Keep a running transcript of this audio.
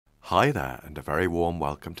Hi there, and a very warm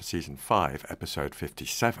welcome to Season 5, Episode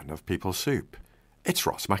 57 of People Soup. It's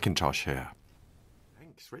Ross McIntosh here.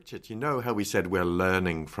 Thanks, Richard. You know how we said we're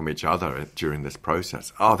learning from each other during this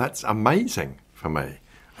process? Oh, that's amazing for me.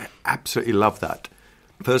 I absolutely love that.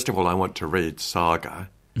 First of all, I want to read Saga.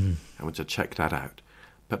 I want to check that out.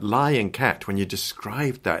 But Lion Cat, when you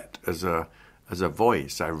described that as a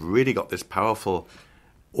voice, I really got this powerful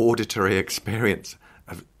auditory experience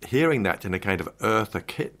of hearing that in a kind of Eartha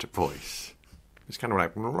Kitt voice. It's kind of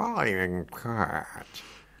like, Lion Cat.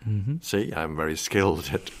 Mm-hmm. See, I'm very skilled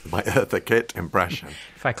at my Eartha Kitt impression.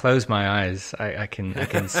 If I close my eyes, I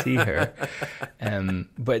can see her.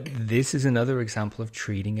 But this is another example of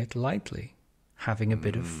treating it lightly, having a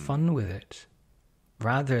bit of fun with it.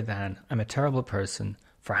 Rather than, I'm a terrible person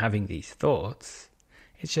for having these thoughts.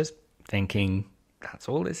 It's just thinking. That's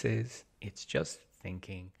all this is. It's just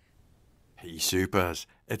thinking. Hey, supers.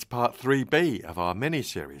 It's part 3B of our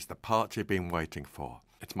mini-series, The Part You've Been Waiting For.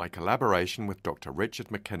 It's my collaboration with Dr Richard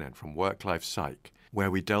MacKinnon from WorkLifePsych, where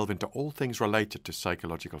we delve into all things related to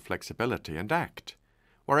psychological flexibility and ACT.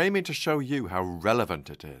 We're aiming to show you how relevant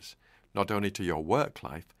it is, not only to your work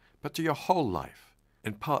life, but to your whole life.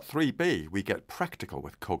 In Part 3B, we get practical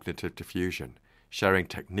with Cognitive Defusion, sharing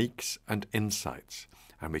techniques and insights,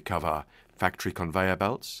 and we cover factory conveyor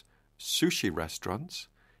belts, sushi restaurants,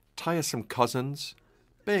 tiresome cousins,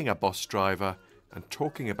 being a bus driver, and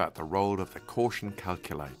talking about the role of the caution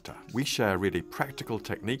calculator. We share really practical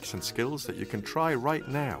techniques and skills that you can try right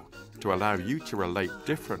now to allow you to relate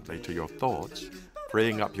differently to your thoughts,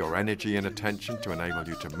 freeing up your energy and attention to enable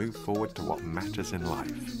you to move forward to what matters in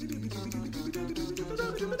life.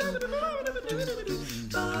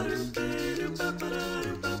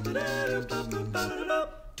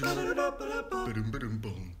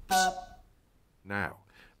 Now,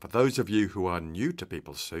 for those of you who are new to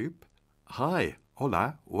People Soup, hi,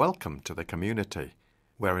 hola, welcome to the community.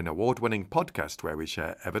 We're an award-winning podcast where we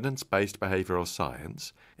share evidence-based behavioural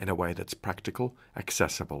science in a way that's practical,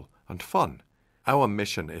 accessible, and fun. Our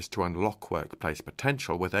mission is to unlock workplace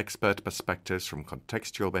potential with expert perspectives from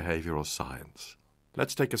contextual behavioural science.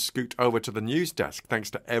 Let's take a scoot over to the news desk, thanks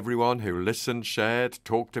to everyone who listened, shared,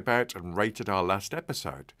 talked about, and rated our last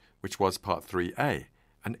episode, which was Part 3A,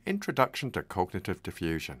 an introduction to cognitive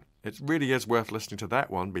diffusion. It really is worth listening to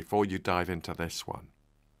that one before you dive into this one.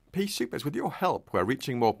 P-Supers, with your help, we're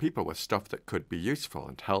reaching more people with stuff that could be useful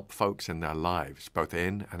and help folks in their lives, both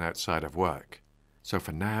in and outside of work. So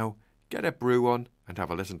for now, get a brew on and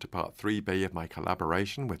have a listen to Part 3B of my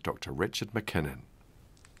collaboration with Dr Richard MacKinnon.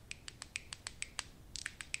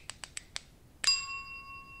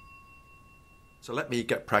 So let me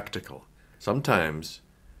get practical. Sometimes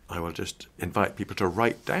I will just invite people to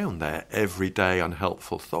write down their everyday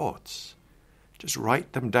unhelpful thoughts. Just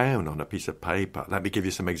write them down on a piece of paper. Let me give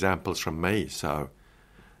you some examples from me. So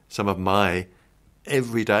some of my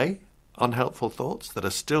everyday unhelpful thoughts that are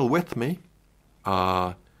still with me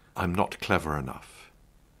are, I'm not clever enough.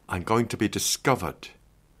 I'm going to be discovered.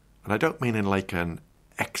 And I don't mean in like an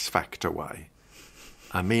X Factor way.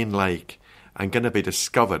 I mean like I'm going to be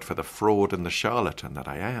discovered for the fraud and the charlatan that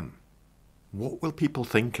I am. What will people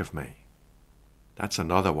think of me? That's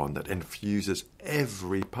another one that infuses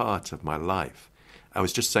every part of my life. I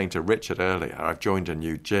was just saying to Richard earlier, I've joined a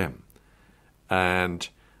new gym, and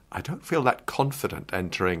I don't feel that confident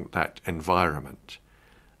entering that environment.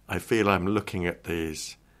 I feel I'm looking at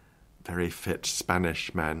these very fit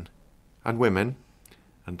Spanish men and women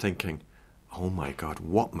and thinking, oh my God,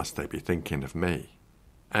 what must they be thinking of me?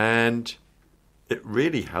 And it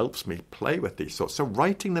really helps me play with these thoughts. So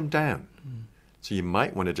writing them down. So you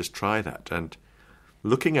might want to just try that. And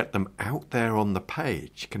looking at them out there on the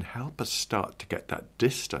page can help us start to get that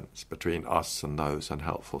distance between us and those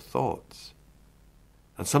unhelpful thoughts.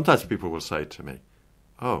 And sometimes people will say to me,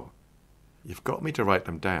 oh, you've got me to write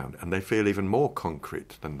them down, and they feel even more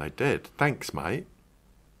concrete than they did. Thanks, mate.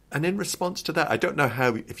 And in response to that, I don't know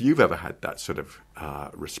if you've ever had that sort of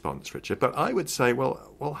response, Richard, but I would say,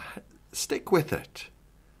 well, stick with it.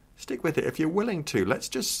 Stick with it. If you're willing to, let's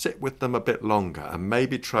just sit with them a bit longer and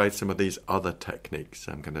maybe try some of these other techniques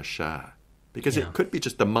I'm going to share. Because it could be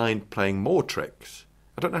just the mind playing more tricks.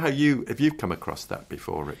 I don't know if you've come across that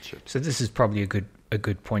before, Richard. So this is probably a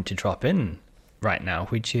good point to drop in right now,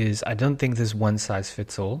 which is I don't think there's one size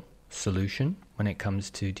fits all solution when it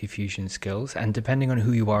comes to diffusion skills. And depending on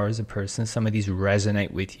who you are as a person, some of these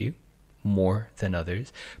resonate with you more than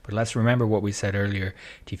others. But let's remember what we said earlier.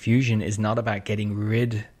 Diffusion is not about getting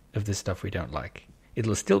rid of the stuff we don't like.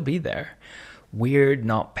 It'll still be there. We're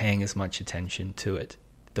not paying as much attention to it.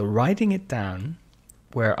 The writing it down,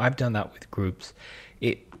 where I've done that with groups,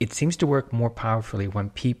 It seems to work more powerfully when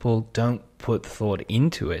people don't put thought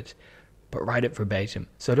into it, but write it verbatim.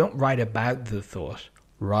 So don't write about the thought,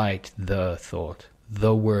 write the thought,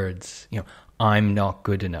 the words, I'm not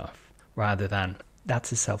good enough, rather than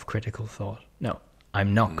that's a self-critical thought. No,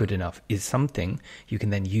 I'm not good enough is something you can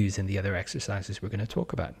then use in the other exercises we're going to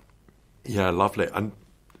talk about. Yeah, lovely. And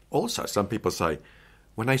also some people say,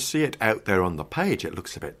 when I see it out there on the page, it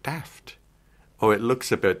looks a bit daft, or it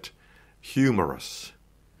looks a bit humorous,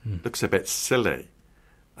 looks a bit silly.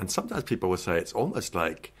 And sometimes people will say it's almost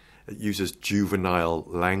like it uses juvenile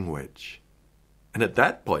language. And at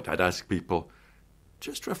that point, I'd ask people,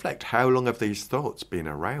 just reflect, how long have these thoughts been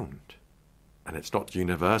around? And it's not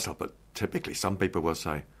universal, but typically some people will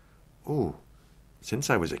say, oh, since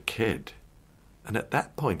I was a kid. And at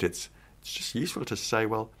that point, it's just useful to say,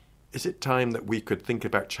 well, is it time that we could think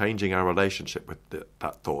about changing our relationship with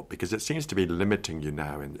that thought? Because it seems to be limiting you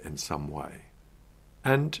now in some way.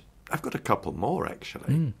 And I've got a couple more, actually.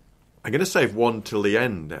 I'm going to save one till the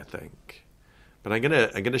end, I think. But I'm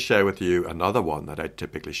going to share with you another one that I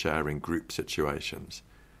typically share in group situations.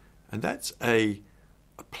 And that's a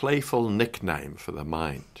playful nickname for the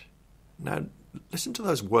mind. Now, listen to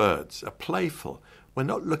those words, a playful. We're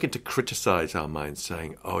not looking to criticize our mind,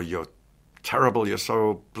 saying, oh, you're terrible, you're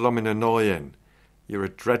so blooming annoying, you're a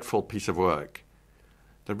dreadful piece of work.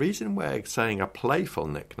 The reason we're saying a playful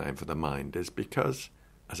nickname for the mind is because,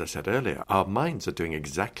 as I said earlier, our minds are doing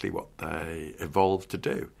exactly what they evolved to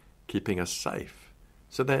do, keeping us safe.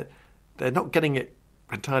 So they're not getting it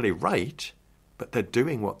entirely right, but they're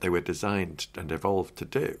doing what they were designed and evolved to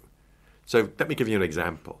do. So let me give you an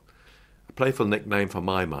example. A playful nickname for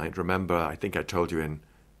my mind, remember, I think I told you in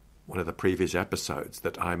one of the previous episodes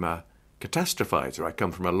that I'm a catastrophizer. I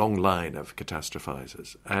come from a long line of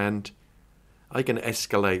catastrophizers, and I can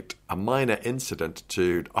escalate a minor incident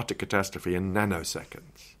to utter catastrophe in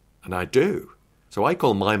nanoseconds. And I do. So I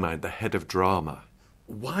call my mind the head of drama.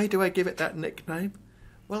 Why do I give it that nickname?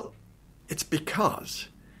 Well, it's because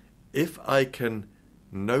if I can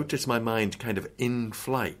notice my mind kind of in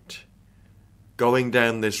flight, going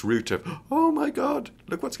down this route of, oh my God,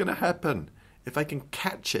 look what's going to happen. If I can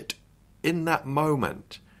catch it in that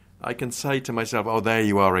moment, I can say to myself, oh, there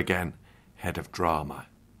you are again, head of drama.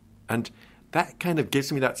 And that kind of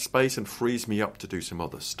gives me that space and frees me up to do some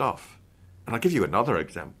other stuff. And I'll give you another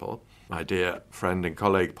example. My dear friend and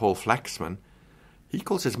colleague, Paul Flaxman, he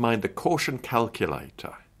calls his mind the caution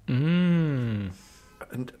calculator. And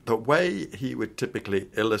the way he would typically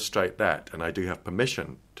illustrate that, and I do have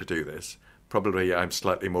permission to do this, probably I'm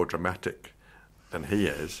slightly more dramatic than he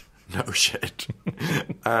is. No shit.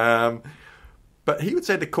 But he would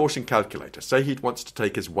say the caution calculator. Say he wants to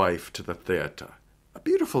take his wife to the theatre. A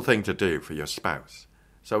beautiful thing to do for your spouse.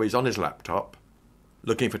 So he's on his laptop,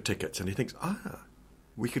 looking for tickets, and he thinks,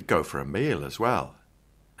 we could go for a meal as well.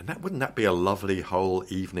 And wouldn't that be a lovely whole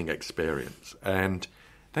evening experience? And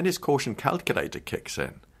then his caution calculator kicks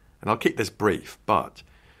in. And I'll keep this brief, but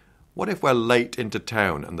what if we're late into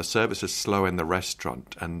town and the service is slow in the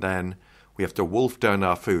restaurant, and then we have to wolf down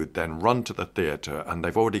our food, then run to the theatre, and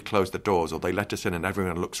they've already closed the doors, or they let us in and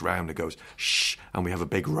everyone looks round and goes, shh, and we have a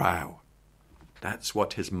big row. That's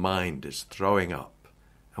what his mind is throwing up.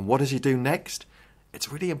 And what does he do next?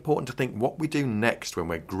 It's really important to think what we do next when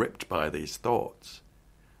we're gripped by these thoughts.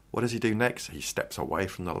 What does he do next? He steps away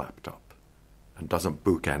from the laptop and doesn't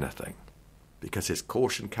book anything because his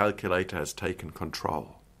caution calculator has taken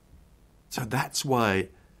control. So that's why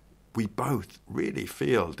we both really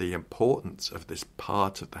feel the importance of this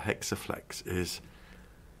part of the hexaflex is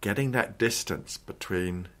getting that distance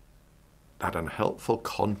between that unhelpful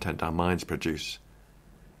content our minds produce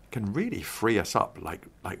can really free us up, like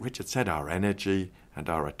Richard said, our energy and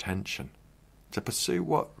our attention to pursue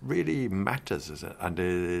what really matters and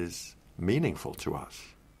is meaningful to us.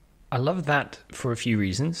 I love that for a few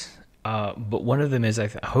reasons, but one of them is, I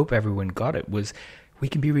hope everyone got it, was we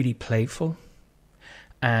can be really playful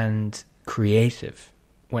and creative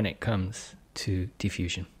when it comes to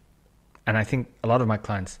diffusion. And I think a lot of my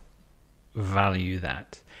clients value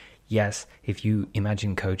that. Yes, if you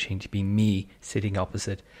imagine coaching to be me sitting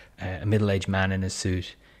opposite a middle-aged man in a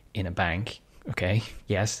suit in a bank, okay,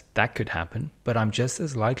 yes, that could happen. But I'm just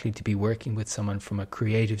as likely to be working with someone from a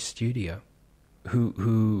creative studio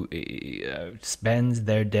who spends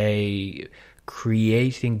their day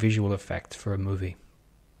creating visual effects for a movie.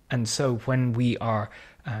 And so when we are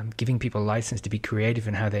giving people license to be creative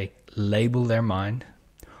in how they label their mind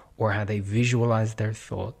or how they visualize their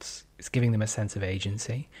thoughts, it's giving them a sense of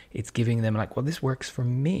agency. It's giving them like, well, this works for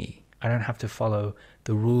me. I don't have to follow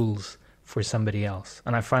the rules for somebody else.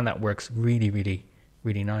 And I find that works really, really,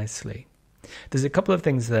 really nicely. There's a couple of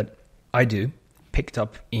things that I do, picked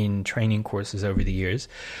up in training courses over the years,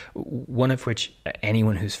 one of which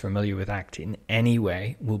anyone who's familiar with ACT in any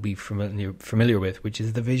way will be familiar with, which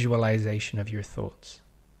is the visualization of your thoughts.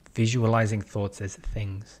 Visualizing thoughts as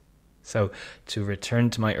things. So to return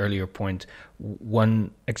to my earlier point,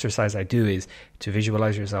 one exercise I do is to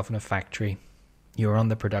visualize yourself in a factory. You're on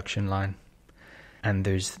the production line, and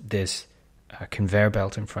there's this conveyor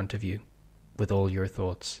belt in front of you with all your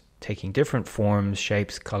thoughts, taking different forms,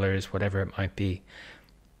 shapes, colors, whatever it might be.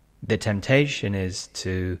 The temptation is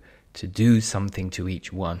to do something to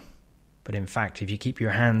each one. But in fact, if you keep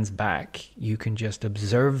your hands back, you can just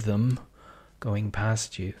observe them going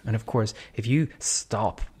past you. And of course, if you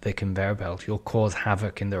stop the conveyor belt, you'll cause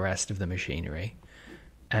havoc in the rest of the machinery.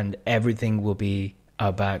 And everything will be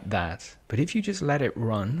about that. But if you just let it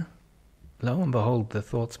run, lo and behold, the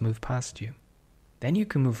thoughts move past you. Then you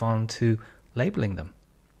can move on to labeling them.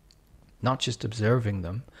 Not just observing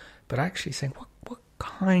them, but actually saying, what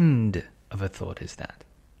kind of a thought is that?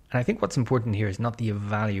 And I think what's important here is not the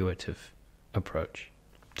evaluative approach.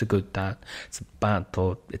 It's a good thought, it's a bad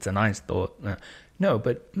thought, it's a nice thought. No,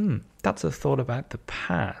 but that's a thought about the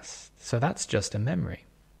past. So that's just a memory.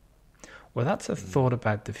 Or that's a thought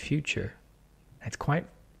about the future. It's quite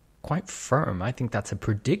firm. I think that's a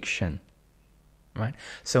prediction, right?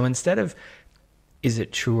 So instead of, is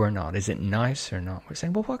it true or not? Is it nice or not? We're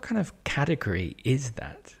saying, well, what kind of category is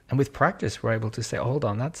that? And with practice, we're able to say, hold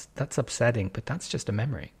on, that's upsetting, but that's just a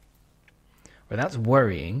memory. Or that's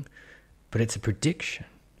worrying, but it's a prediction.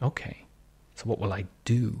 Okay, so what will I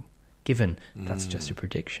do, given that's just a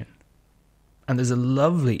prediction? And there's a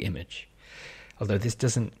lovely image, although this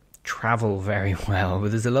doesn't travel very well, but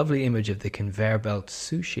there's a lovely image of the conveyor belt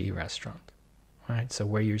sushi restaurant, right? So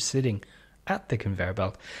where you're sitting at the conveyor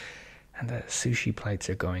belt, and the sushi plates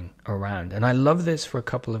are going around. And I love this for a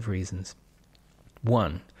couple of reasons.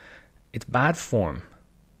 One, it's bad form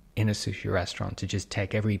in a sushi restaurant to just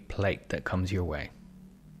take every plate that comes your way.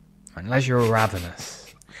 Unless you're ravenous.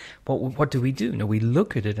 What do we do? No, we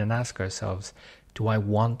look at it and ask ourselves, do I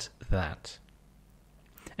want that?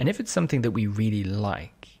 And if it's something that we really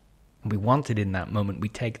like, and we want it in that moment, we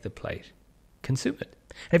take the plate, consume it.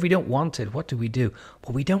 And if we don't want it, what do?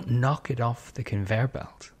 Well, we don't knock it off the conveyor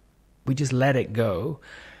belt. We just let it go,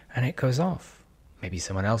 and it goes off. Maybe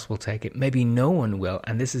someone else will take it. Maybe no one will.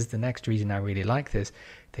 And this is the next reason I really like this.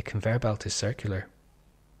 The conveyor belt is circular.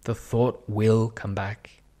 The thought will come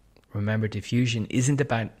back. Remember, diffusion isn't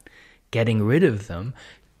about getting rid of them.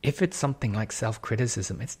 If it's something like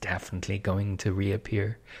self-criticism, it's definitely going to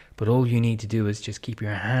reappear. But all you need to do is just keep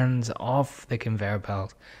your hands off the conveyor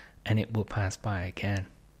belt, and it will pass by again.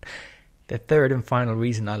 The third and final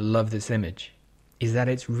reason I love this image is that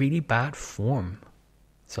it's really bad form.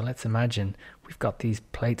 So let's imagine we've got these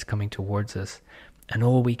plates coming towards us, and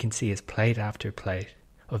all we can see is plate after plate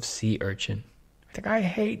of sea urchin. I think, I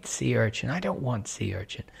hate sea urchin. I don't want sea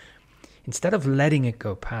urchin. Instead of letting it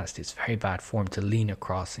go past, it's very bad form to lean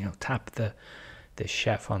across, tap the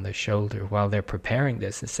chef on the shoulder while they're preparing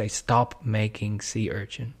this and say, stop making sea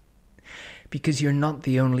urchin. Because you're not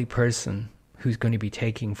the only person who's going to be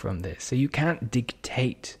taking from this. So you can't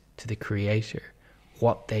dictate to the creator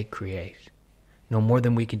what they create. No more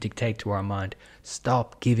than we can dictate to our mind,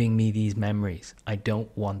 stop giving me these memories. I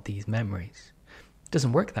don't want these memories. It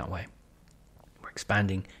doesn't work that way. We're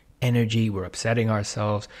expanding energy, we're upsetting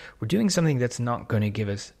ourselves, we're doing something that's not going to give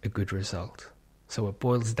us a good result. So it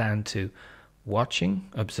boils down to watching,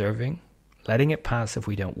 observing, letting it pass if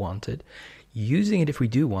we don't want it, using it if we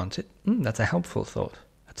do want it. That's a helpful thought.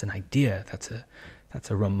 That's an idea.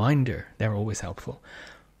 That's a reminder. They're always helpful.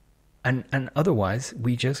 And otherwise,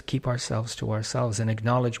 we just keep ourselves to ourselves and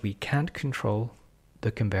acknowledge we can't control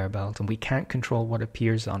the conveyor belt and we can't control what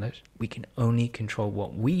appears on it. We can only control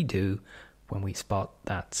what we do when we spot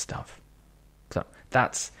that stuff. So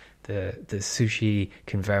that's the sushi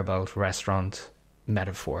conveyor belt restaurant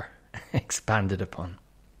metaphor expanded upon.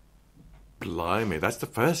 Blimey, that's the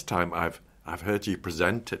first time I've heard you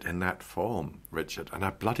present it in that form, Richard, and I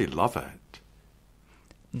bloody love it.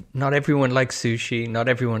 Not everyone likes sushi, not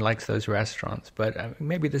everyone likes those restaurants, but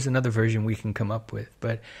maybe there's another version we can come up with.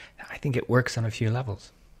 But I think it works on a few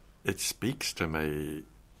levels. It speaks to me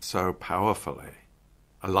so powerfully.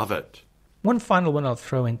 I love it. One final one I'll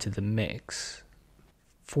throw into the mix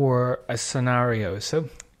for a scenario. So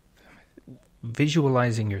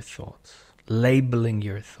visualizing your thoughts, labeling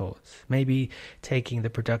your thoughts, maybe taking the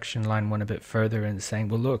production line one a bit further and saying,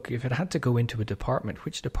 well, look, if it had to go into a department,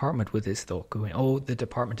 which department would this thought go in? Oh, the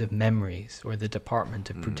department of memories or the department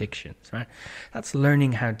of predictions, right? That's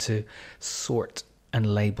learning how to sort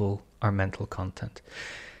and label our mental content.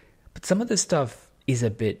 But some of the stuff is a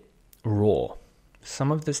bit raw.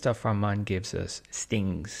 Some of the stuff our mind gives us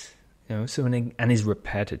stings, and is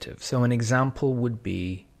repetitive. So an example would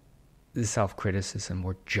be the self-criticism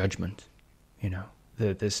or judgment,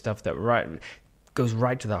 the stuff that goes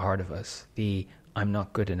right to the heart of us. The I'm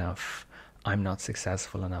not good enough, I'm not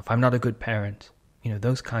successful enough, I'm not a good parent,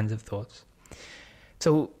 those kinds of thoughts.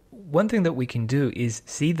 So one thing that we can do is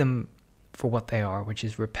see them for what they are, which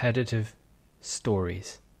is repetitive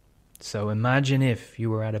stories. So imagine if you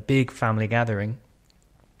were at a big family gathering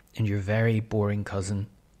and your very boring cousin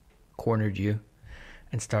cornered you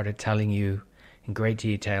and started telling you in great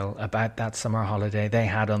detail about that summer holiday they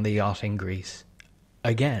had on the yacht in Greece.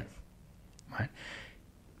 Again, right?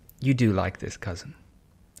 You do like this cousin,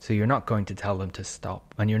 so you're not going to tell them to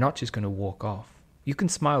stop, and you're not just going to walk off. You can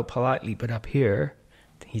smile politely, but up here,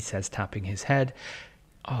 he says, tapping his head,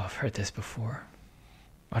 "Oh, I've heard this before.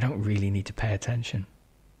 I don't really need to pay attention."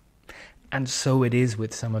 And so it is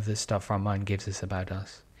with some of the stuff our mind gives us about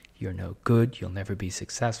us. You're no good, you'll never be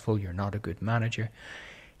successful, you're not a good manager.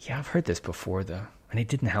 Yeah, I've heard this before though, and it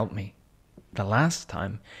didn't help me. The last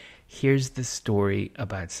time, here's the story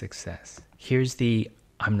about success. Here's the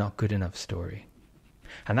I'm not good enough story.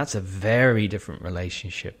 And that's a very different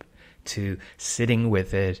relationship to sitting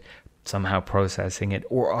with it, somehow processing it,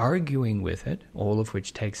 or arguing with it, all of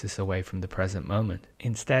which takes us away from the present moment.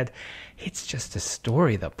 Instead, it's just a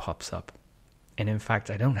story that pops up. And in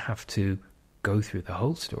fact, I don't have to go through the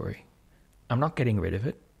whole story. I'm not getting rid of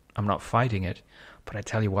it. I'm not fighting it. But I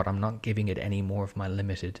tell you what, I'm not giving it any more of my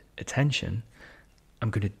limited attention.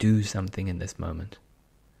 I'm going to do something in this moment.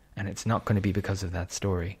 And it's not going to be because of that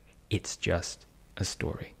story. It's just a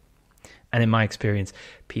story. And in my experience,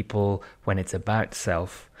 people, when it's about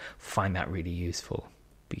self, find that really useful,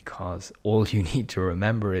 because all you need to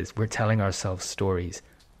remember is we're telling ourselves stories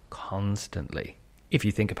constantly, if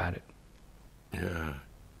you think about it. Yeah,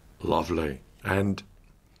 lovely. And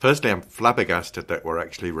firstly, I'm flabbergasted that we're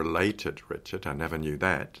actually related, Richard. I never knew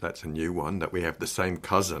that. That's a new one, that we have the same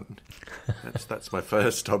cousin. That's my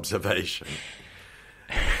first observation.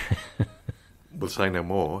 We'll say no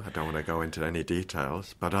more. I don't want to go into any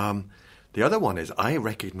details. But the other one is I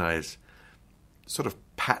recognize sort of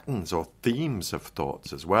patterns or themes of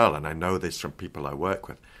thoughts as well. And I know this from people I work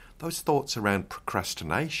with. Those thoughts around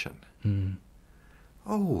procrastination. Mm.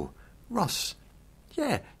 Oh, Ross,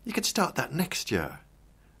 yeah, you could start that next year.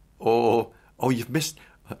 Or, oh, you've missed...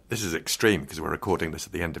 This is extreme because we're recording this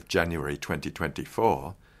at the end of January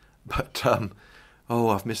 2024. But,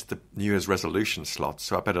 I've missed the New Year's resolution slot,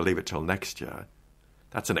 so I better leave it till next year.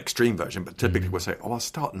 That's an extreme version, but typically we'll say, I'll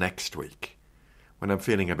start next week when I'm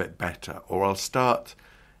feeling a bit better. Or I'll start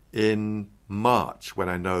in March when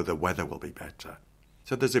I know the weather will be better.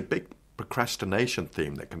 So there's a big procrastination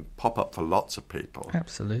theme that can pop up for lots of people.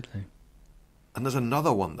 Absolutely. And there's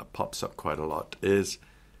another one that pops up quite a lot is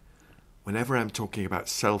whenever I'm talking about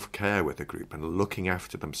self-care with a group and looking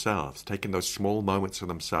after themselves, taking those small moments for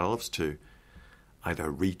themselves to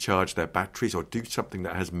either recharge their batteries or do something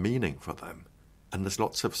that has meaning for them. And there's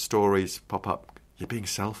lots of stories pop up. You're being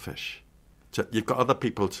selfish. So you've got other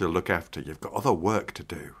people to look after. You've got other work to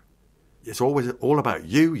do. It's always all about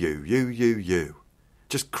you.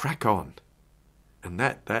 Just crack on. And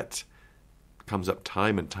that comes up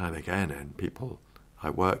time and time again in people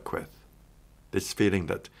I work with. This feeling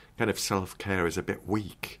that kind of self-care is a bit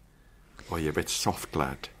weak, or you're a bit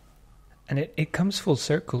soft-lad. And it comes full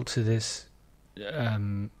circle to this,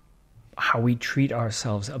 how we treat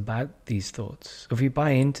ourselves about these thoughts. If we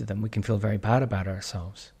buy into them, we can feel very bad about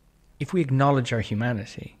ourselves. If we acknowledge our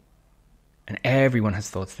humanity, and everyone has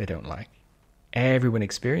thoughts they don't like, everyone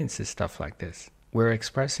experiences stuff like this, we're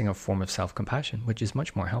expressing a form of self-compassion, which is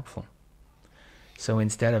much more helpful. So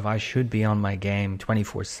instead of I should be on my game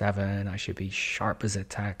 24/7, I should be sharp as a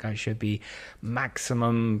tack, I should be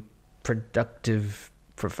maximum productive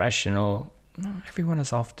professional. No, everyone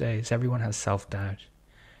has off days, everyone has self-doubt.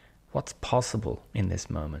 What's possible in this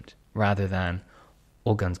moment rather than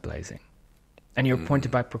all guns blazing? And your point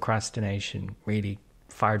about procrastination really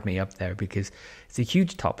fired me up there, because it's a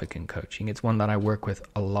huge topic in coaching. It's one that I work with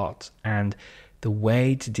a lot. And the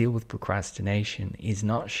way to deal with procrastination is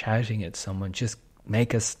not shouting at someone, just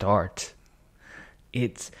make a start.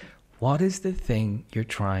 It's, what is the thing you're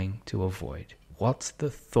trying to avoid? What's the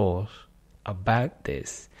thought about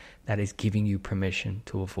this that is giving you permission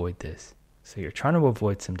to avoid this? So you're trying to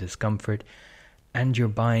avoid some discomfort, and you're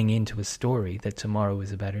buying into a story that tomorrow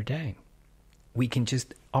is a better day. We can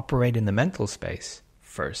just operate in the mental space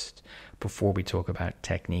first before we talk about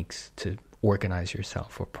techniques to organize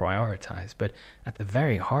yourself or prioritize. But at the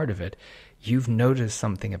very heart of it, you've noticed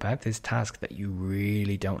something about this task that you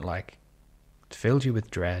really don't like. It's filled you with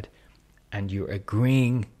dread, and you're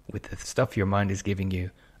agreeing with the stuff your mind is giving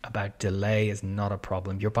you about delay is not a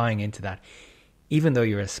problem. You're buying into that, even though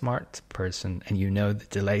you're a smart person and you know that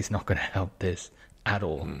delay is not going to help this at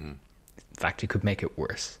all. In fact, it could make it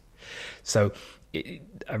worse. So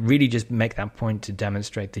I really just make that point to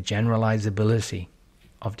demonstrate the generalizability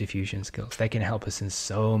of diffusion skills. They can help us in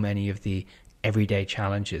so many of the everyday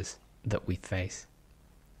challenges that we face.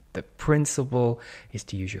 The principle is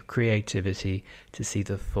to use your creativity to see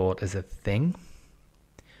the thought as a thing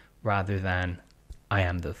rather than I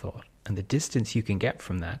am the thought. And the distance you can get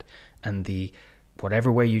from that, and the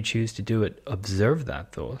whatever way you choose to do it, observe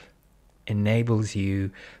that thought, enables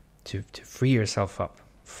you to free yourself up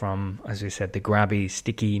from, as we said, the grabby,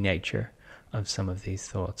 sticky nature of some of these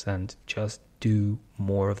thoughts, and just do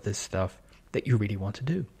more of the stuff that you really want to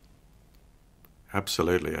do.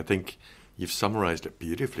 Absolutely. I think you've summarized it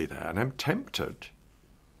beautifully there. And I'm tempted,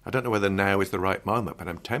 I don't know whether now is the right moment, but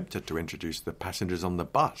I'm tempted to introduce the passengers on the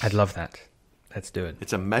bus. I'd love that. Let's do it.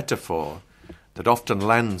 It's a metaphor that often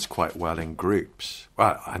lands quite well in groups,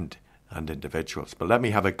 well, and individuals. But let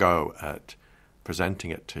me have a go at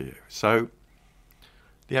presenting it to you. So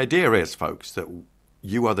the idea is, folks, that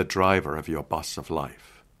you are the driver of your bus of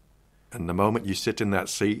life. And the moment you sit in that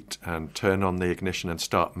seat and turn on the ignition and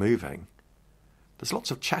start moving, there's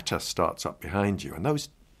lots of chatter starts up behind you. And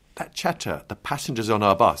that chatter, the passengers on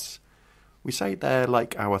our bus, we say they're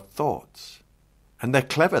like our thoughts. And they're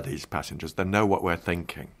clever, these passengers. They know what we're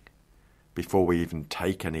thinking. Before we even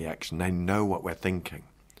take any action, they know what we're thinking.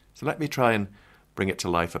 So let me try and bring it to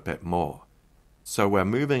life a bit more. So we're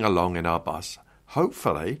moving along in our bus.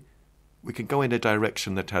 Hopefully, we can go in a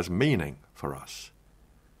direction that has meaning for us,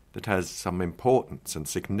 that has some importance and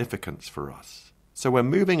significance for us. So we're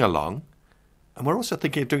moving along, and we're also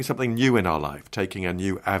thinking of doing something new in our life, taking a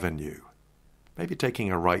new avenue, maybe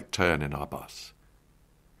taking a right turn in our bus.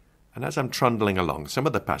 And as I'm trundling along, some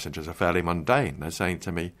of the passengers are fairly mundane. They're saying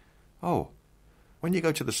to me, oh, when you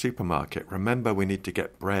go to the supermarket, remember we need to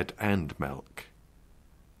get bread and milk.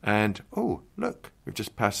 And, oh, look, we've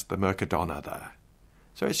just passed the Mercadona there.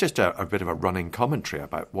 So it's just a bit of a running commentary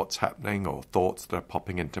about what's happening or thoughts that are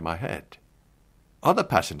popping into my head. Other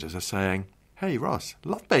passengers are saying, hey, Ross,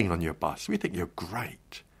 love being on your bus. We think you're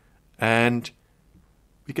great. And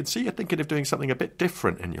we can see you're thinking of doing something a bit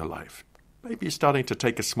different in your life. Maybe you're starting to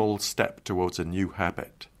take a small step towards a new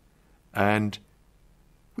habit. And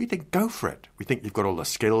we think, go for it. We think you've got all the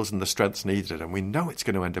skills and the strengths needed, and we know it's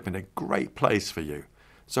going to end up in a great place for you.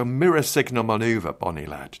 So mirror signal manoeuvre, Bonnie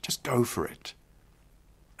lad. Just go for it.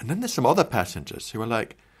 And then there's some other passengers who are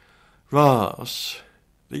like, Ross,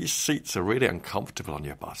 these seats are really uncomfortable on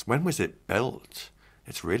your bus. When was it built?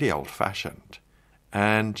 It's really old-fashioned.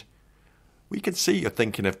 And we can see you're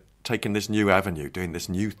thinking of taking this new avenue, doing this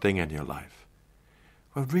new thing in your life.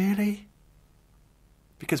 Well, really?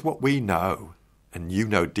 Because what we know, and you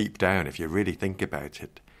know deep down if you really think about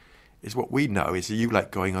it, is what we know is you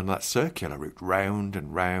like going on that circular route round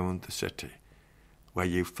and round the city, where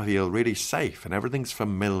you feel really safe and everything's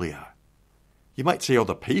familiar. You might see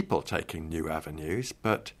other people taking new avenues,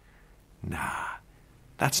 but nah,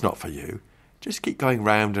 that's not for you. Just keep going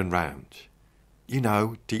round and round. You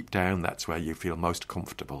know, deep down, that's where you feel most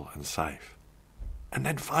comfortable and safe. And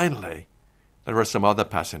then finally, there are some other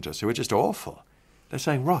passengers who are just awful. They're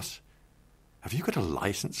saying, Ross, have you got a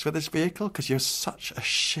license for this vehicle? Because you're such a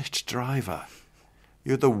shit driver.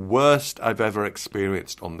 You're the worst I've ever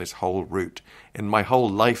experienced on this whole route. In my whole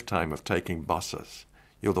lifetime of taking buses,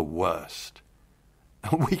 you're the worst.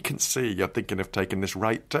 And we can see you're thinking of taking this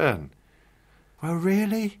right turn. Well,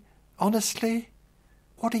 really? Honestly?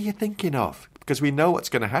 What are you thinking of? Because we know what's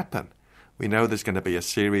going to happen. We know there's going to be a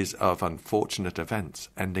series of unfortunate events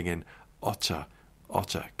ending in utter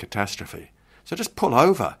catastrophe. So just pull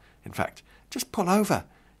over. In fact, just pull over.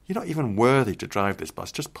 You're not even worthy to drive this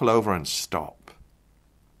bus. Just pull over and stop.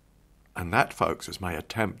 And that, folks, was my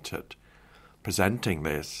attempt at presenting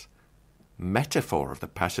this metaphor of the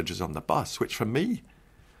passengers on the bus, which for me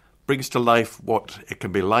brings to life what it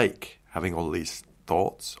can be like having all these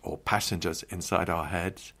thoughts or passengers inside our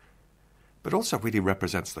heads, but also really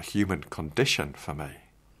represents the human condition for me.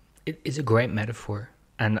 It is a great metaphor,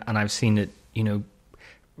 and I've seen it,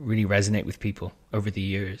 really resonate with people over the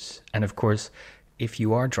years. And of course, if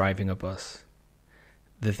you are driving a bus,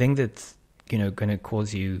 the thing that's, going to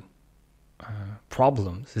cause you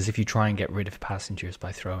problems is if you try and get rid of passengers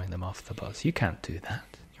by throwing them off the bus. You can't do that.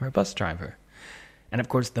 You're a bus driver. And of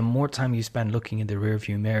course, the more time you spend looking in the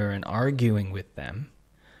rearview mirror and arguing with them,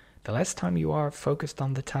 the less time you are focused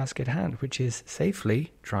on the task at hand, which is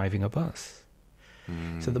safely driving a bus.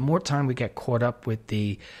 So the more time we get caught up with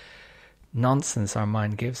the nonsense our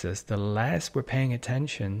mind gives us, the less we're paying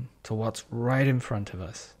attention to what's right in front of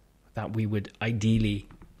us that we would ideally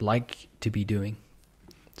like to be doing.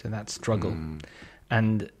 So that struggle.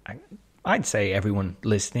 And I'd say everyone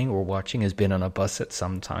listening or watching has been on a bus at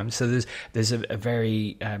some time. So there's a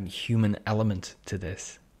very human element to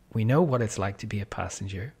this. We know what it's like to be a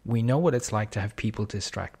passenger. We know what it's like to have people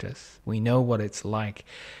distract us. We know what it's like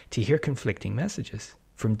to hear conflicting messages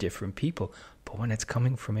from different people. But when it's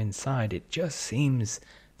coming from inside, it just seems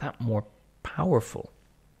that more powerful.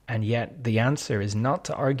 And yet the answer is not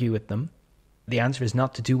to argue with them. The answer is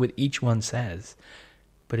not to do what each one says,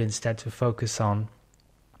 but instead to focus on,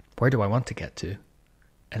 where do I want to get to?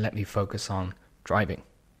 And let me focus on driving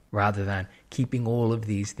rather than keeping all of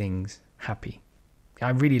these things happy. I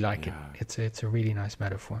really like it. It's a really nice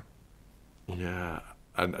metaphor. Yeah.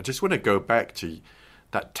 And I just want to go back to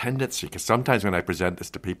that tendency, because sometimes when I present this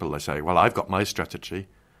to people, they say, well, I've got my strategy.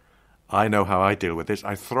 I know how I deal with this.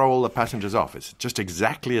 I throw all the passengers off. It's just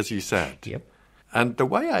exactly as you said. Yep. And the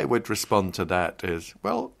way I would respond to that is,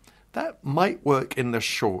 well, that might work in the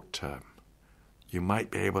short term. You might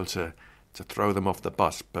be able to throw them off the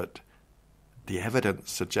bus, but the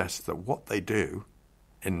evidence suggests that what they do,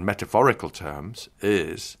 in metaphorical terms,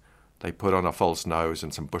 is they put on a false nose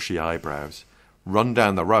and some bushy eyebrows, run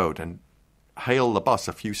down the road and hail the bus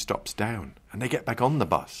a few stops down, and they get back on the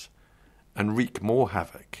bus and wreak more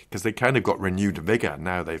havoc because they kind of got renewed vigor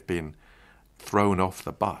now they've been thrown off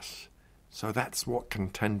the bus. So that's what can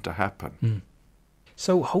tend to happen.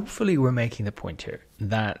 So hopefully we're making the point here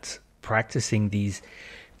that practicing these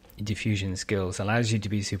diffusion skills allows you to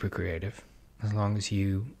be super creative, as long as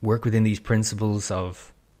you work within these principles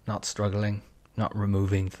of not struggling, not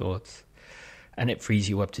removing thoughts, and it frees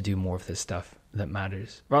you up to do more of the stuff that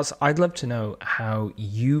matters. Ross, I'd love to know how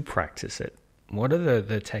you practice it. What are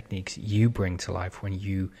the techniques you bring to life when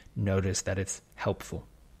you notice that it's helpful?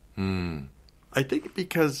 I think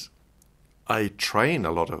because I train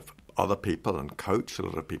a lot of other people and coach a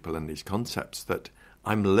lot of people in these concepts, that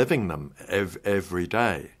I'm living them every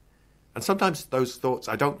day. And sometimes those thoughts,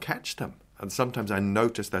 I don't catch them. And sometimes I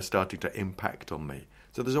notice they're starting to impact on me.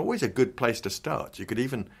 So there's always a good place to start. You could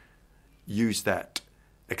even use that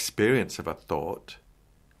experience of a thought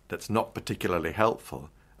that's not particularly helpful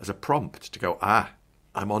as a prompt to go,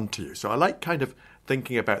 I'm on to you. So I like kind of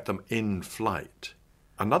thinking about them in flight.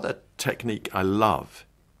 Another technique I love,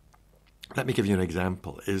 let me give you an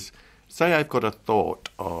example, is say I've got a thought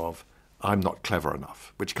of, I'm not clever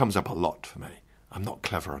enough, which comes up a lot for me. I'm not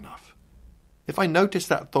clever enough. If I notice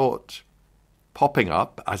that thought popping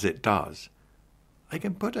up as it does, I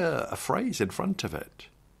can put a phrase in front of it.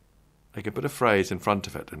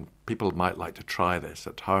 And people might like to try this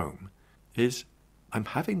at home, is I'm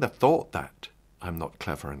having the thought that I'm not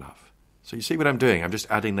clever enough. So you see what I'm doing? I'm just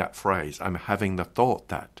adding that phrase. I'm having the thought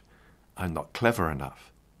that I'm not clever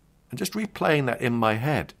enough. And just replaying that in my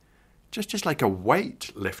head, just like a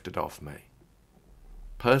weight lifted off me.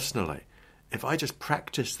 Personally, if I just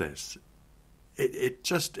practice this,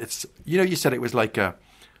 it's you said it was like a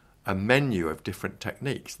menu of different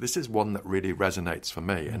techniques. This is one that really resonates for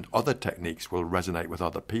me, and other techniques will resonate with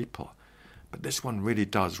other people. But this one really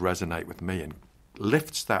does resonate with me and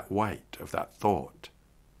lifts that weight of that thought.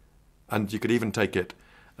 And you could even take it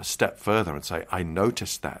a step further and say, I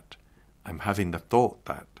noticed that. I'm having the thought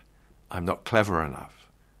that I'm not clever enough.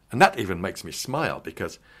 And that even makes me smile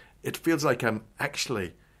because it feels like I'm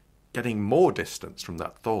actually getting more distance from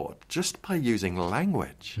that thought just by using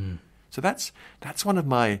language. So that's one of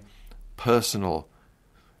my personal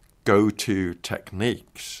go-to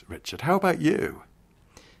techniques, Richard. How about you?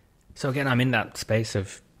 So again, I'm in that space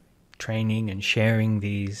of training and sharing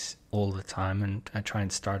these all the time, and I try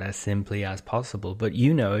and start as simply as possible. But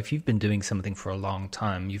if you've been doing something for a long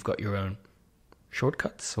time, you've got your own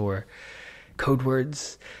shortcuts or code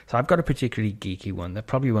words. So I've got a particularly geeky one that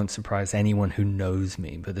probably won't surprise anyone who knows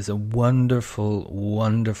me, but there's a wonderful,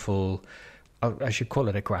 I should call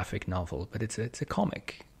it a graphic novel, but it's a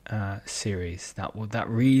comic series that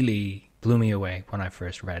really blew me away when I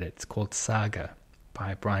first read it. It's called Saga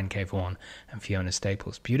by Brian K. Vaughan and Fiona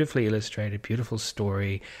Staples. Beautifully illustrated, beautiful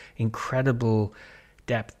story, incredible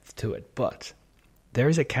depth to it. But there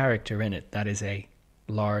is a character in it that is a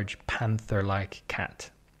large panther-like cat.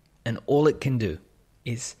 And all it can do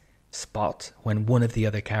is spot when one of the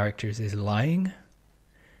other characters is lying,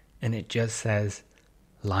 and it just says,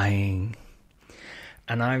 lying.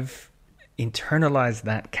 And I've internalized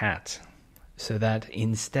that cat So that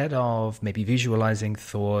instead of maybe visualizing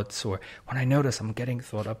thoughts, or when I notice I'm getting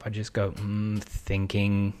thought up, I just go,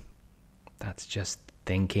 thinking. That's just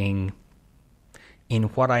thinking in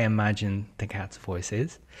what I imagine the cat's voice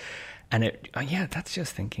is. And that's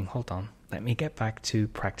just thinking. Hold on. Let me get back to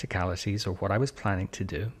practicalities or what I was planning to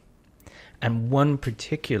do. And one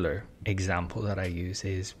particular example that I use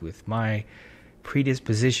is with my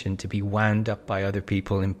predisposition to be wound up by other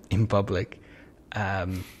people in public.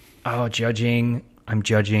 Judging. I'm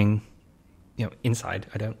judging. Inside.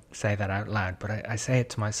 I don't say that out loud, but I say it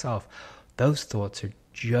to myself. Those thoughts are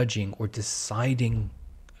judging or deciding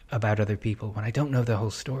about other people when I don't know the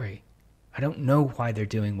whole story. I don't know why they're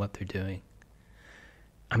doing what they're doing.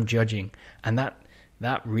 I'm judging. And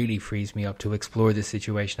that really frees me up to explore the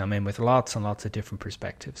situation I'm in with lots and lots of different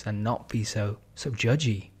perspectives and not be so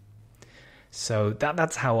judgy. So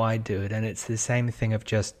that's how I do it. And it's the same thing of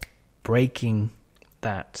just breaking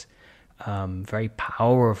that very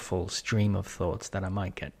powerful stream of thoughts that I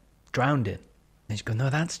might get drowned in. And you go, no,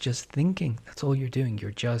 that's just thinking. That's all you're doing.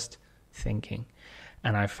 You're just thinking.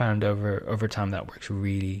 And I found over time that works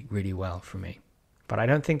really, really well for me. But I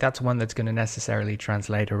don't think that's one that's going to necessarily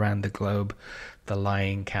translate around the globe, the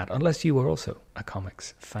lying cat, unless you were also a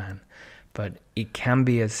comics fan. But it can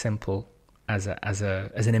be as simple as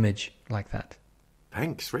an image like that.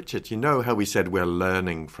 Thanks, Richard. You know how we said we're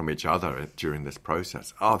learning from each other during this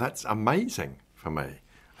process? Oh, that's amazing for me.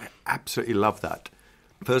 I absolutely love that.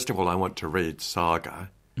 First of all, I want to read Saga.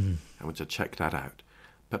 I want to check that out.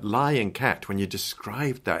 But lying cat, when you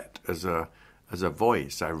described that as a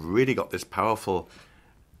voice, I really got this powerful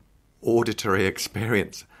auditory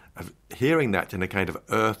experience of hearing that in a kind of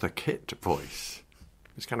Eartha Kitt voice.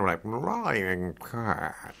 It's kind of like, lying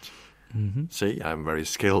cat. Mm-hmm. See, I'm very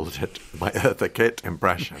skilled at my Eartha Kitt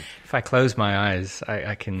impression. If I close my eyes,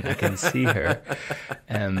 I can see her.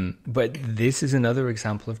 But this is another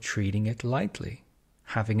example of treating it lightly,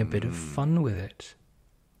 having a bit of fun with it.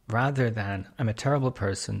 Rather than, I'm a terrible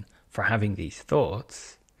person for having these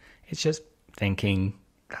thoughts. It's just thinking.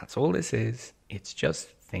 That's all this is. It's just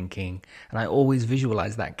thinking. And I always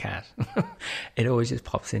visualize that cat. It always just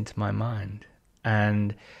pops into my mind.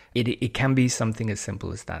 And it can be something as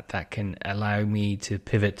simple as that can allow me to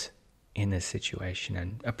pivot in this situation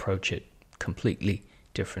and approach it completely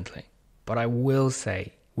differently. But I will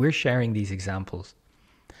say, we're sharing these examples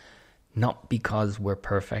not because we're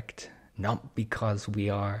perfect, not because we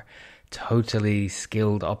are totally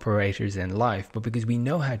skilled operators in life, but because we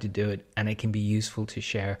know how to do it, and it can be useful to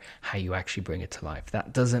share how you actually bring it to life.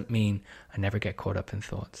 That doesn't mean I never get caught up in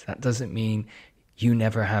thoughts. That doesn't mean you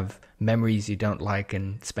never have memories you don't like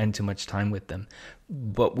and spend too much time with them.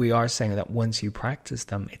 But we are saying that once you practice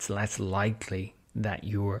them, it's less likely that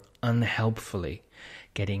you're unhelpfully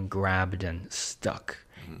getting grabbed and stuck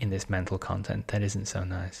in this mental content that isn't so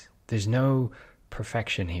nice. There's no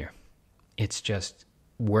perfection here. It's just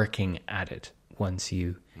working at it once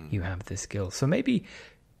you have the skill. So maybe,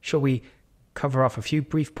 shall we cover off a few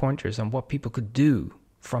brief pointers on what people could do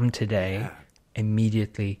from today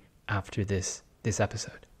immediately after this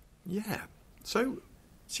episode? Yeah. So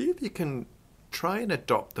see if you can try and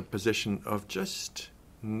adopt the position of just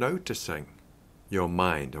noticing your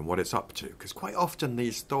mind and what it's up to. Because quite often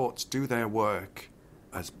these thoughts do their work,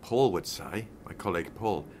 as Paul would say, my colleague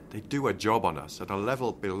Paul, they do a job on us at a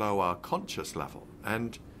level below our conscious level.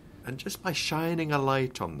 And just by shining a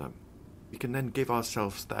light on them, we can then give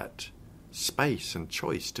ourselves that space and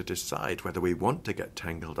choice to decide whether we want to get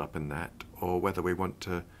tangled up in that or whether we want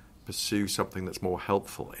to pursue something that's more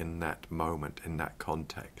helpful in that moment, in that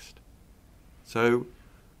context. So,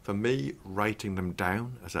 for me, writing them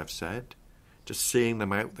down, as I've said, just seeing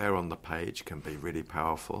them out there on the page can be really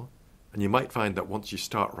powerful. And you might find that once you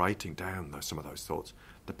start writing down some of those thoughts,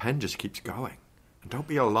 the pen just keeps going. And don't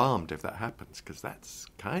be alarmed if that happens, because that's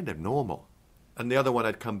kind of normal. And the other one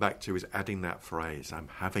I'd come back to is adding that phrase, I'm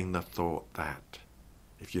having the thought that.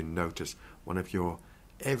 If you notice one of your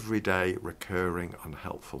everyday recurring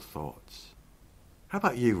unhelpful thoughts. How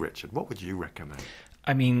about you, Richard? What would you recommend?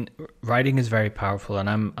 I mean, writing is very powerful, and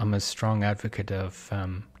I'm a strong advocate of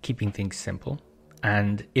keeping things simple.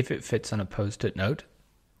 And if it fits on a post-it note,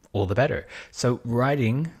 all the better. So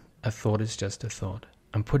writing a thought is just a thought.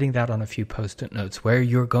 And putting that on a few post-it notes where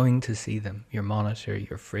you're going to see them, your monitor,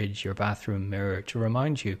 your fridge, your bathroom mirror, to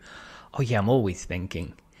remind you, oh yeah, I'm always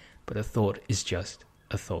thinking. But a thought is just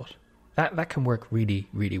a thought. That can work really,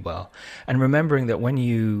 really well. And remembering that when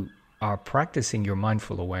you are practicing your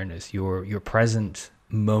mindful awareness, your present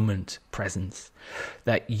moment presence,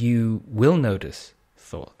 that you will notice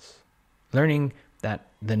thoughts. Learning that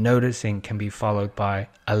the noticing can be followed by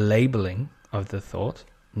a labeling of the thought.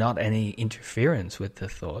 not any interference with the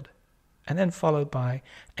thought, and then followed by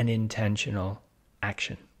an intentional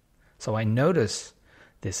action. So I notice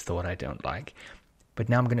this thought I don't like, but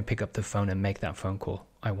now I'm going to pick up the phone and make that phone call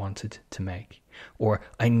I wanted to make. Or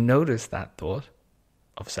I notice that thought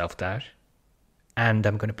of self-doubt, and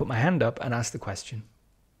I'm going to put my hand up and ask the question.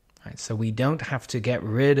 Right? So we don't have to get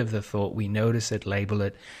rid of the thought. We notice it, label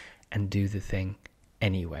it, and do the thing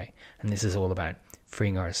anyway. And this is all about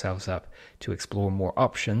freeing ourselves up to explore more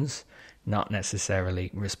options, not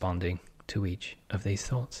necessarily responding to each of these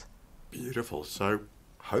thoughts. Beautiful. So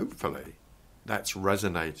hopefully that's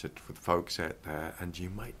resonated with folks out there, and you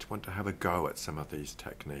might want to have a go at some of these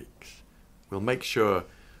techniques. We'll make sure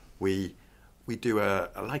we do a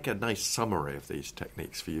nice summary of these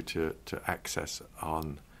techniques for you to access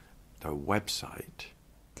on the website.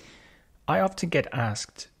 I often get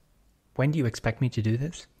asked, when do you expect me to do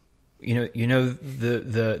this?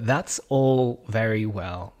 That's all very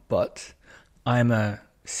well, but I'm a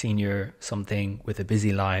senior something with a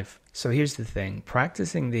busy life. So here's the thing.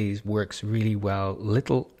 Practicing these works really well,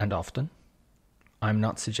 little and often. I'm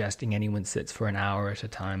not suggesting anyone sits for an hour at a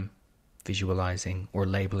time visualizing or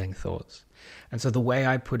labeling thoughts. And so the way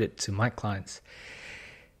I put it to my clients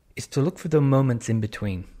is to look for the moments in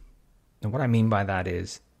between. And what I mean by that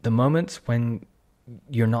is the moments when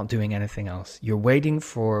you're not doing anything else. You're waiting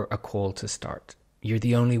for a call to start. You're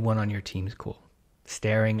the only one on your Teams call,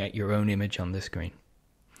 staring at your own image on the screen.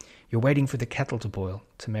 You're waiting for the kettle to boil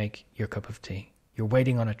to make your cup of tea. You're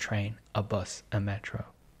waiting on a train, a bus, a metro.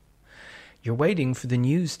 You're waiting for the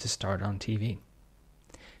news to start on TV.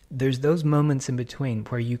 There's those moments in between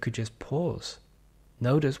where you could just pause,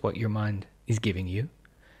 notice what your mind is giving you,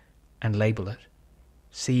 and label it.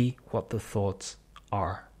 See what the thoughts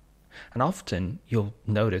are. And often you'll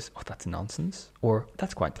notice, oh, that's nonsense, or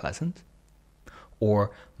that's quite pleasant,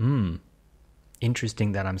 or,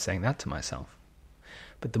 interesting that I'm saying that to myself.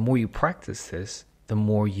 But the more you practice this, the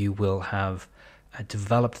more you will have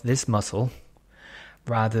developed this muscle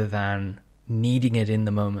rather than needing it in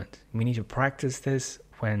the moment. We need to practice this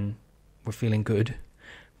when we're feeling good,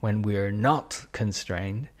 when we're not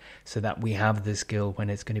constrained, so that we have the skill when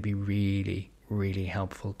it's going to be really, really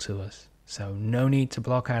helpful to us. So no need to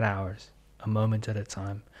block out hours, a moment at a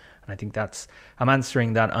time. And I think I'm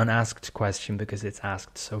answering that unasked question because it's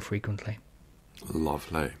asked so frequently.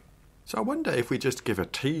 Lovely. So I wonder if we just give a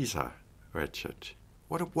teaser, Richard.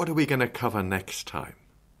 What are we going to cover next time?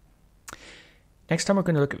 Next time we're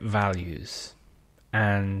going to look at values.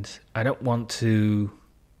 And I don't want to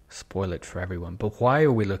spoil it for everyone, but why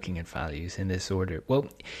are we looking at values in this order? Well,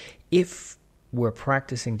 if we're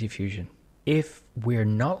practicing diffusion, if we're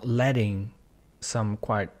not letting some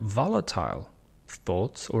quite volatile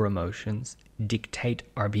thoughts or emotions dictate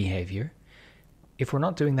our behavior, if we're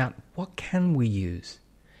not doing that, what can we use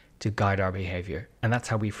to guide our behavior? And that's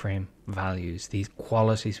how we frame values, these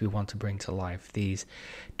qualities we want to bring to life, these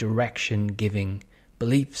direction-giving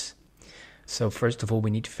beliefs. So first of all,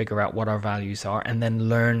 we need to figure out what our values are and then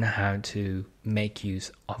learn how to make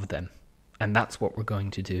use of them. And that's what we're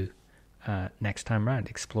going to do next time round.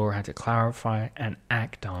 Explore how to clarify and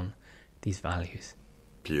act on these values.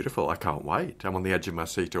 Beautiful. I can't wait. I'm on the edge of my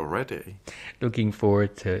seat already. Looking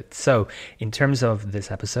forward to it. So in terms of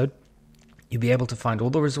this episode, you'll be able to find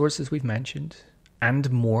all the resources we've mentioned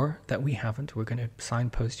and more that we haven't. We're going to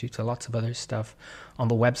signpost you to lots of other stuff on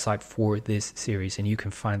the website for this series. And you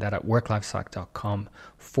can find that at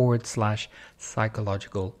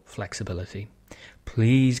worklifepsych.com/psychological flexibility.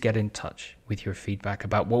 Please get in touch with your feedback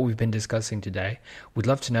about what we've been discussing today. We'd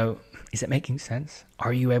love to know, is it making sense?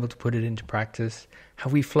 Are you able to put it into practice?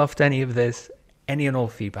 Have we fluffed any of this? Any and all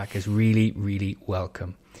feedback is really, really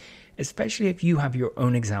welcome, especially if you have your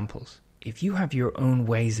own examples. If you have your own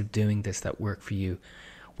ways of doing this that work for you,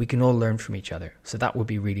 we can all learn from each other. So that would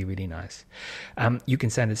be really, really nice. You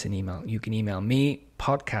can send us an email. You can email me,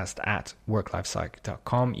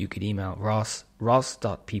 podcast@worklifepsych.com. You could email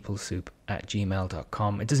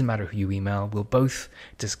ross.peoplesoup@gmail.com. It doesn't matter who you email. We'll both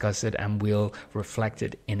discuss it and we'll reflect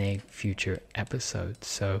it in a future episode.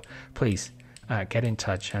 So please get in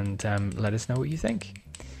touch and let us know what you think.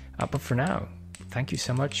 But for now, thank you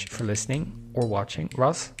so much for listening or watching.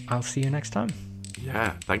 Ross, I'll see you next time.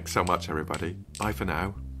 Yeah, thanks so much, everybody. Bye for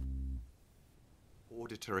now.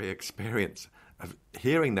 Auditory experience of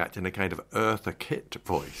hearing that in a kind of Eartha Kitt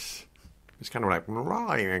voice. It's kind of like,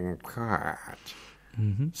 lying cat.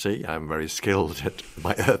 Mm-hmm. See, I'm very skilled at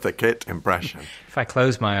my Eartha Kitt impression. If I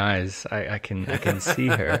close my eyes, I can see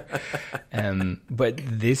her. But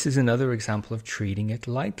this is another example of treating it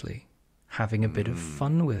lightly, having a bit of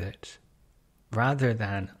fun with it. Rather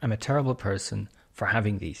than, I'm a terrible person for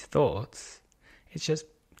having these thoughts, it's just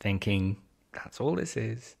Thinking. That's all this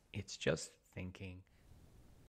is. It's just thinking.